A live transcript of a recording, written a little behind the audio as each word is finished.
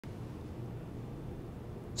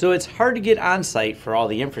So it's hard to get on site for all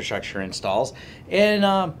the infrastructure installs. And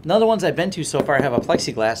none of the ones I've been to so far have a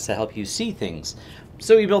plexiglass to help you see things.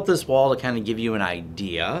 So we built this wall to kind of give you an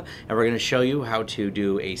idea, and we're going to show you how to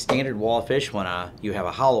do a standard wall fish when you have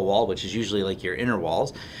a hollow wall, which is usually like your inner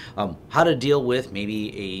walls. How to deal with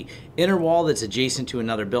maybe a inner wall that's adjacent to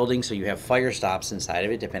another building, so you have fire stops inside of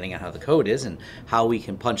it, depending on how the code is, and how we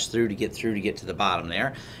can punch through to get to the bottom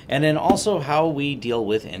there. And then also how we deal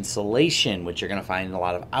with insulation, which you're going to find in a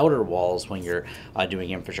lot of outer walls when you're doing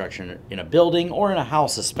infrastructure in a building or in a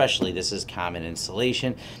house especially. This is common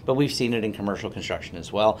insulation, but we've seen it in commercial construction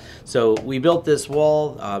as well. So we built this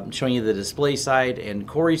wall, showing you the display side, and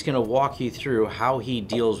Corey's going to walk you through how he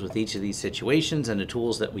deals with each of these situations and the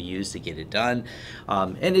tools that we use to get it done.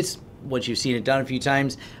 And it's once you've seen it done a few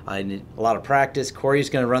times, and a lot of practice, Corey's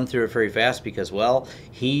going to run through it very fast because, well,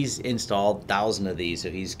 he's installed thousands of these, so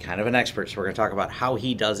he's kind of an expert. So we're going to talk about how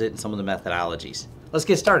he does it and some of the methodologies. Let's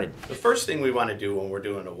get started. The first thing we want to do when we're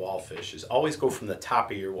doing a wall fish is always go from the top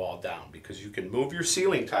of your wall down, because you can move your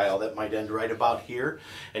ceiling tile that might end right about here,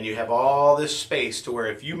 and you have all this space to where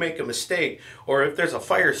if you make a mistake or if there's a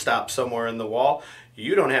fire stop somewhere in the wall,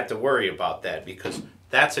 you don't have to worry about that, because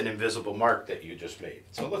that's an invisible mark that you just made.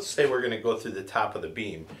 So let's say we're going to go through the top of the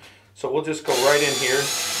beam. So we'll just go right in here.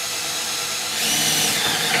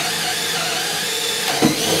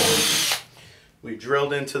 We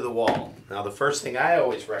drilled into the wall. Now the first thing I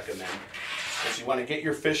always recommend is you want to get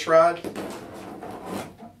your fish rod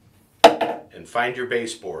and find your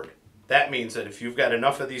baseboard. That means that if you've got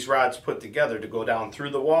enough of these rods put together to go down through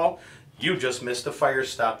the wall, you just missed a fire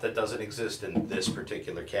stop that doesn't exist in this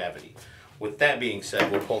particular cavity. With that being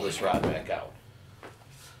said, we'll pull this rod back out.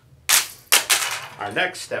 Our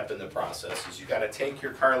next step in the process is you got to take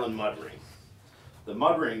your Carlin mud ring. The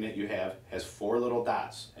mud ring that you have has 4 little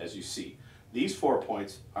dots, as you see. These 4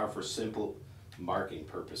 points are for simple marking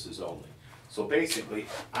purposes only. So basically,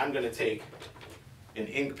 I'm going to take an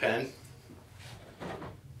ink pen,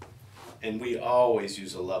 and we always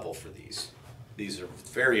use a level for these. These are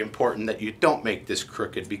very important that you don't make this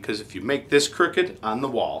crooked, because if you make this crooked on the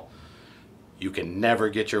wall, you can never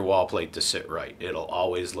get your wall plate to sit right. It'll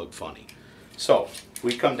always look funny. So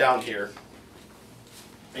we come down here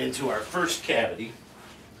into our first cavity,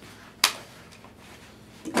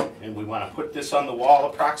 and we want to put this on the wall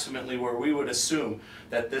approximately where we would assume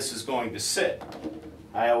that this is going to sit.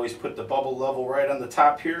 I always put the bubble level right on the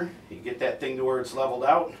top here. You get that thing to where it's leveled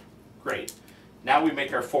out. Great. Now we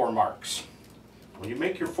make our 4 marks. When you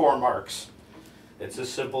make your 4 marks, it's as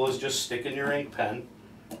simple as just sticking your ink pen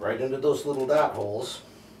right into those little dot holes.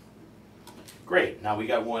 Great. Now we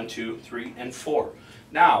got 1, 2, 3, and 4.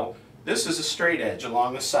 Now, this is a straight edge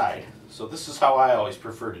along the side, so this is how I always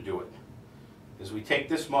prefer to do it. Is we take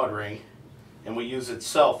this mud ring and we use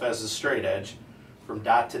itself as a straight edge from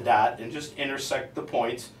dot to dot and just intersect the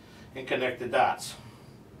points and connect the dots.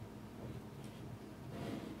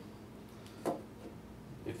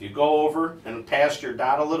 If you go over and past your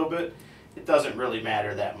dot a little bit, it doesn't really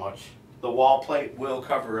matter that much. The wall plate will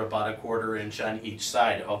cover about 1/4 inch on each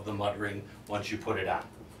side of the mud ring once you put it on.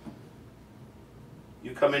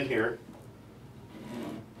 You come in here,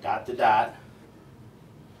 dot to dot,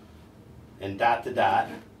 and dot to dot,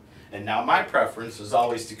 and now my preference is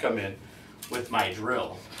always to come in with my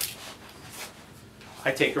drill.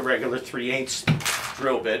 I take a regular 3/8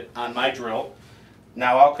 drill bit on my drill.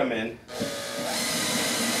 Now I'll come in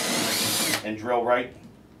and drill right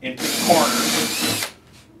into the corner.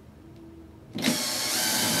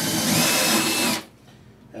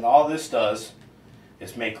 And all this does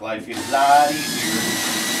is make life a lot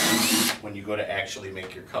easier when you go to actually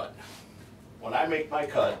make your cut. When I make my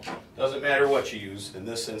cut, doesn't matter what you use. In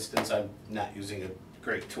this instance, I'm not using a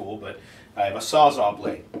great tool, but I have a Sawzall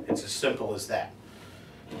blade. It's as simple as that.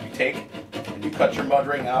 You take and you cut your mud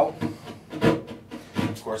ring out.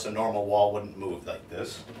 Of course, a normal wall wouldn't move like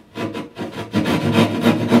this.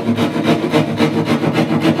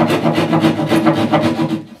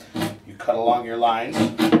 You cut along your lines.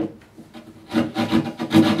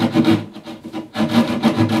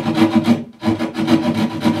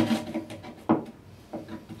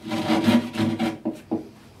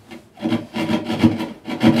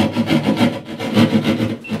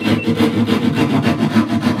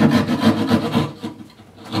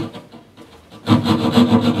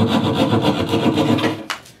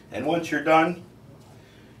 And once you're done,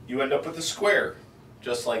 you end up with a square,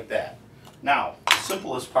 just like that. Now, the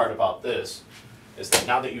simplest part about this is that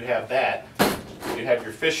now that you have that, you have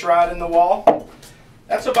your fish rod in the wall.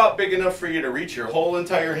 That's about big enough for you to reach your whole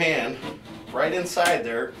entire hand right inside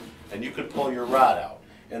there, and you could pull your rod out.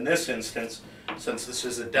 In this instance, since this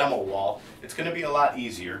is a demo wall, it's going to be a lot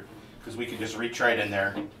easier because we can just reach right in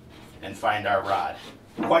there and find our rod.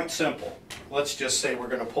 Quite simple. Let's just say we're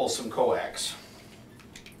going to pull some coax.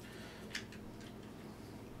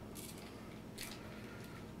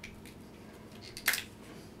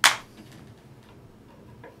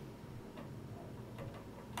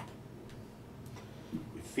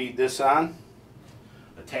 We feed this on,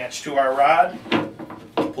 attach to our rod,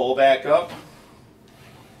 pull back up,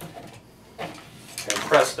 and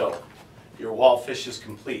presto, your wall fish is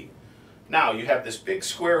complete. Now you have this big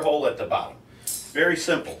square hole at the bottom. Very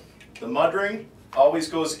simple. The mud ring always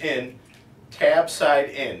goes in, tab side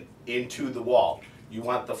in, into the wall. You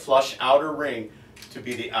want the flush outer ring to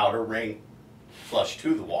be the outer ring flush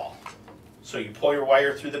to the wall. So you pull your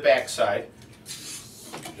wire through the back side,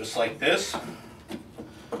 just like this.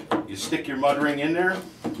 You stick your mud ring in there.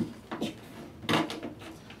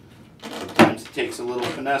 Sometimes it takes a little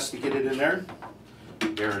finesse to get it in there.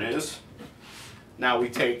 There it is. Now we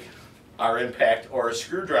take our impact or a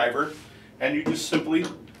screwdriver and you just simply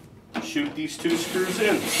shoot these two screws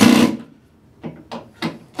in.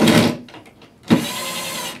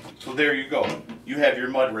 So there you go. You have your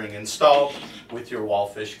mud ring installed with your wall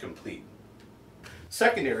fish complete.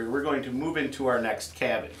 Secondary, we're going to move into our next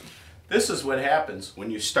cavity. This is what happens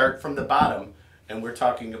when you start from the bottom, and we're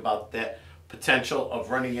talking about that potential of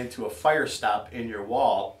running into a fire stop in your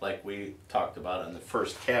wall like we talked about on the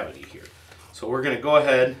first cavity here. So we're going to go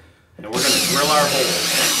ahead and we're going to drill our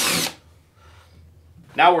hole.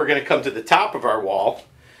 Now we're going to come to the top of our wall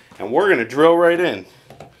and we're going to drill right in,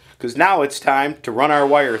 because now it's time to run our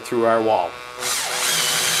wire through our wall.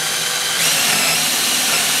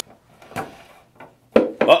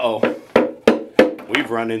 Uh-oh,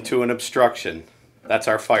 we've run into an obstruction. That's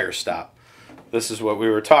our fire stop. This is what we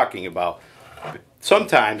were talking about.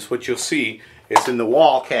 Sometimes what you'll see is in the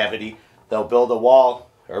wall cavity, they'll build a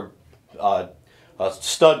wall or a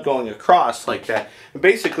stud going across like that. And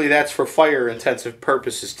basically that's for fire intensive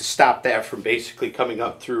purposes, to stop that from basically coming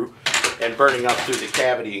up through and burning up through the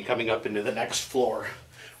cavity and coming up into the next floor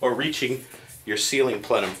or reaching your ceiling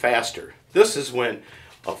plenum faster. This is when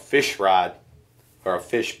a fish rod or a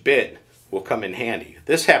fish bit will come in handy.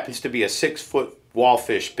 This happens to be a 6-foot wall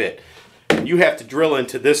fish bit. You have to drill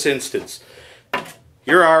into this instance.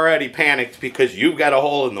 You're already panicked because you've got a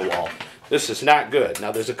hole in the wall. This is not good.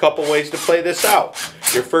 Now there's a couple ways to play this out.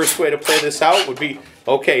 Your first way to play this out would be,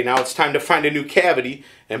 okay, now it's time to find a new cavity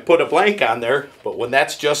and put a blank on there. But when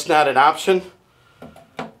that's just not an option,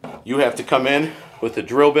 you have to come in with a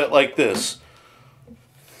drill bit like this.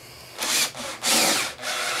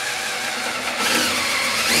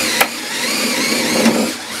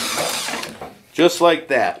 Just like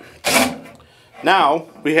that. Now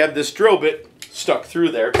we have this drill bit stuck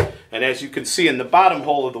through there, and as you can see in the bottom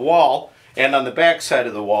hole of the wall and on the back side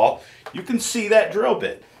of the wall, you can see that drill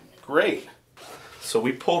bit. Great. So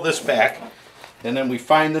we pull this back and then we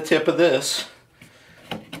find the tip of this,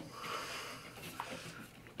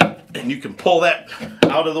 and you can pull that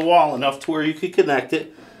out of the wall enough to where you can connect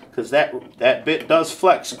it, because that bit does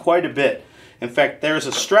flex quite a bit. In fact, there's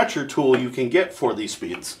a stretcher tool you can get for these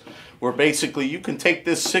bits, where basically you can take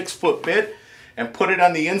this 6-foot bit and put it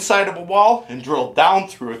on the inside of a wall and drill down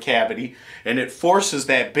through a cavity, and it forces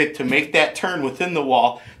that bit to make that turn within the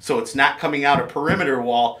wall, so it's not coming out a perimeter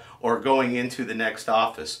wall or going into the next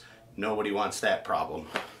office. Nobody wants that problem.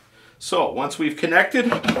 So once we've connected,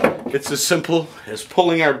 it's as simple as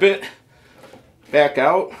pulling our bit back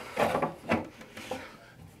out.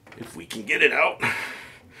 If we can get it out.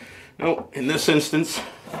 No, in this instance,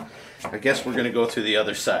 I guess we're going to go to the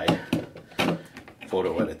other side.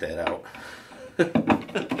 Photo edit that out.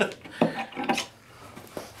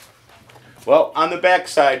 Well, on the back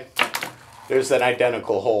side, there's an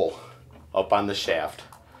identical hole up on the shaft.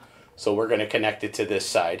 So we're going to connect it to this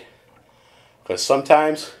side, because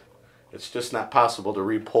sometimes it's just not possible to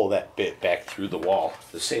re-pull that bit back through the wall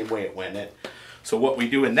the same way it went in. So what we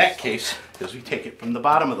do in that case is we take it from the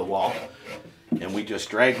bottom of the wall and we just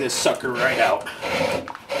drag this sucker right out.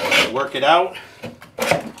 Work it out.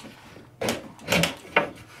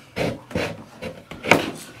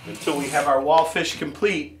 Until we have our wall fish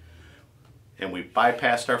complete and we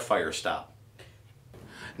bypassed our fire stop.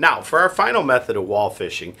 Now, for our final method of wall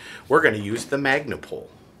fishing, we're going to use the Magnepull.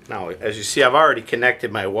 Now, as you see, I've already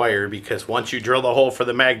connected my wire, because once you drill the hole for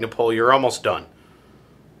the Magnepull, you're almost done.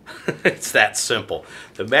 It's that simple.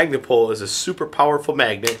 The Magnepull is a super powerful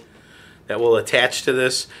magnet that will attach to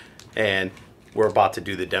this, and we're about to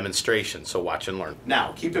do the demonstration, so watch and learn.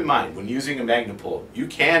 Now, keep in mind, when using a Magnepull, you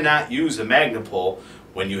cannot use a Magnepull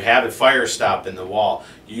When you have it fire stop in the wall,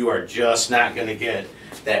 you are just not going to get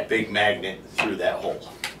that big magnet through that hole.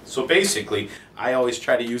 So basically, I always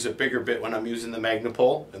try to use a bigger bit when I'm using the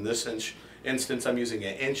Magnepull. In this instance, I'm using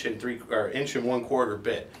an 1.25 inch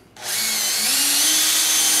bit.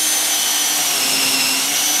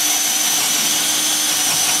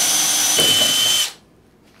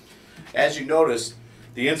 As you notice,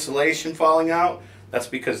 the insulation falling out, that's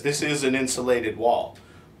because this is an insulated wall.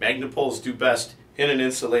 Magnepulls do best in an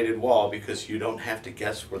insulated wall because you don't have to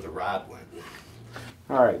guess where the rod went.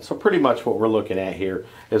 Alright, so pretty much what we're looking at here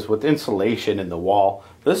is with insulation in the wall,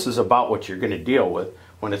 this is about what you're going to deal with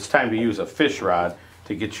when it's time to use a fish rod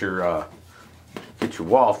to get your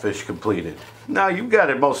wall fish completed. Now you've got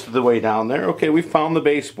it most of the way down there. Okay, we found the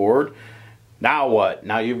baseboard. Now what?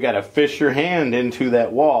 Now you've got to fish your hand into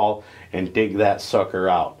that wall and dig that sucker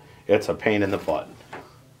out. It's a pain in the butt.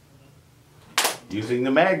 Using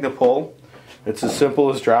the Magnepull, it's as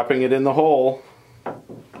simple as dropping it in the hole.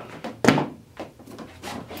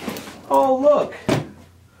 Oh look,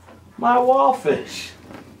 my wall fish.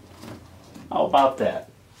 How about that?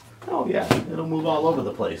 Oh yeah, it'll move all over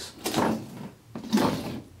the place.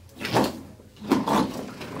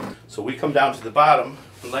 So we come down to the bottom,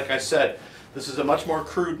 and like I said, this is a much more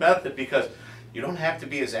crude method because you don't have to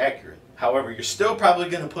be as accurate. However, you're still probably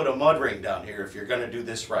going to put a mud ring down here if you're going to do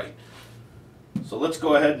this right. So let's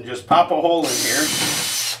go ahead and just pop a hole in here.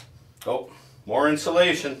 Oh, more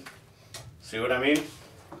insulation. See what I mean?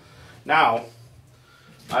 Now,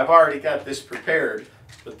 I've already got this prepared,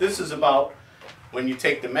 but this is about when you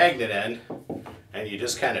take the magnet end and you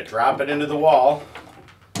just kind of drop it into the wall.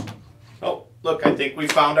 Oh, look, I think we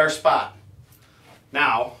found our spot.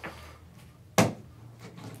 Now,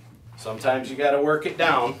 sometimes you got to work it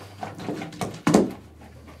down.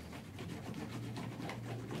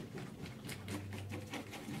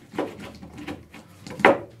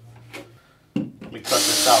 Let me cut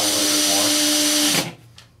this out a little bit more.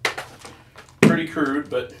 Pretty crude,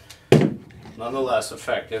 but nonetheless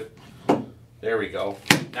effective. There we go.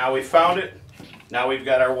 Now we found it. Now we've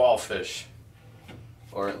got our wall fish.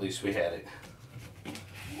 Or at least we had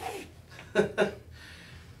it.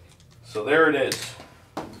 So there it is.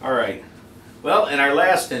 Alright, well, in our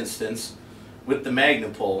last instance with the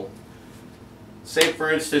Magnepull, say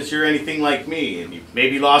for instance you're anything like me and you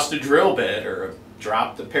maybe lost a drill bit or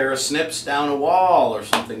dropped a pair of snips down a wall or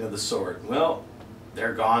something of the sort. Well,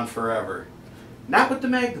 they're gone forever. Not with the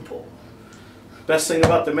Magnepull. Best thing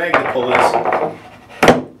about the Magnepull is,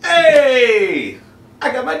 hey,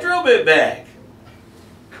 I got my drill bit back.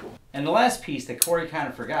 And the last piece that Corey kind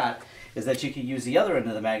of forgot is that you could use the other end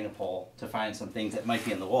of the Magnepull to find some things that might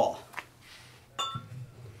be in the wall.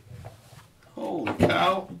 Holy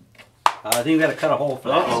cow. I think we've got to cut a hole for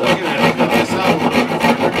that. So we're going to cut this out a little bit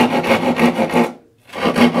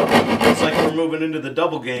further. Looks like we're moving into the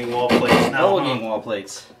double gang wall plates now. Double gang wall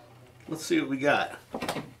plates. Let's see what we got.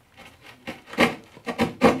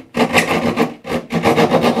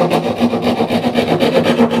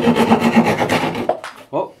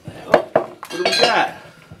 Whoa. What do we got?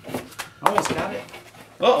 Almost got it.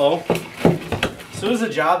 Uh-oh. As soon as the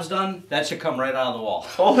job's done, that should come right out of the wall.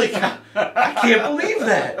 Holy cow. I can't believe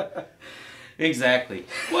that. Exactly.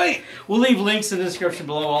 Wait. We'll leave links in the description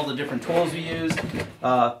below, all the different tools we use.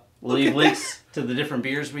 We'll leave links to the different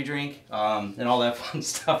beers we drink, and all that fun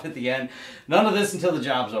stuff at the end. None of this until the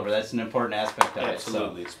job's over. That's an important aspect of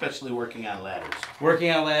Absolutely. it. So, especially working on ladders.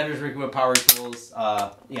 working on ladders, working with power tools.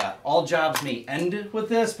 Yeah, all jobs may end with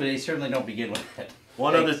this, but they certainly don't begin with it.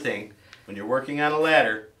 One other thing. When you're working on a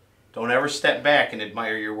ladder, don't ever step back and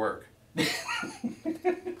admire your work. That's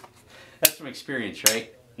from experience,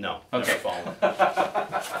 right? No. Okay. Never fallen.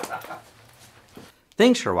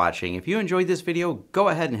 Thanks for watching. If you enjoyed this video, go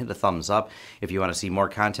ahead and hit a thumbs up. If you want to see more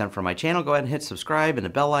content from my channel, go ahead and hit subscribe and the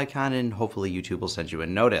bell icon, and hopefully YouTube will send you a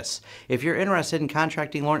notice. If you're interested in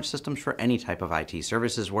contracting Lawrence Systems for any type of IT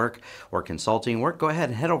services work or consulting work, go ahead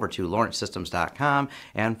and head over to lawrencesystems.com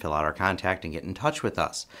and fill out our contact and get in touch with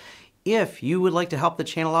us. If you would like to help the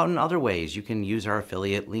channel out in other ways, you can use our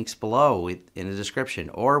affiliate links below in the description,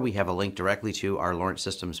 or we have a link directly to our Lawrence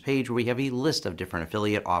Systems page where we have a list of different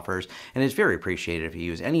affiliate offers, and it's very appreciated if you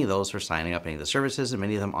use any of those for signing up any of the services, and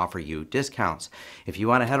many of them offer you discounts. If you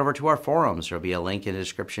want to head over to our forums, there will be a link in the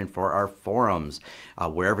description for our forums,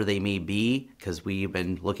 wherever they may be, because we've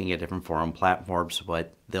been looking at different forum platforms,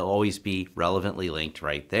 but they'll always be relevantly linked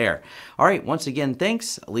right there. All right, once again,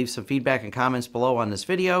 thanks. Leave some feedback and comments below on this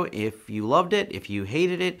video. If you loved it, if you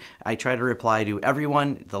hated it, I try to reply to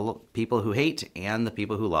everyone, the people who hate and the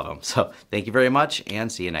people who love them. So thank you very much, and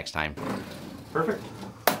see you next time. Perfect.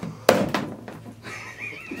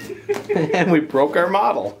 and we broke our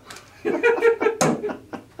model.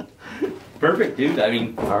 Perfect, dude. I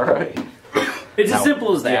mean, all right. It's as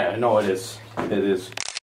simple as that. Yeah, no, it is. It is.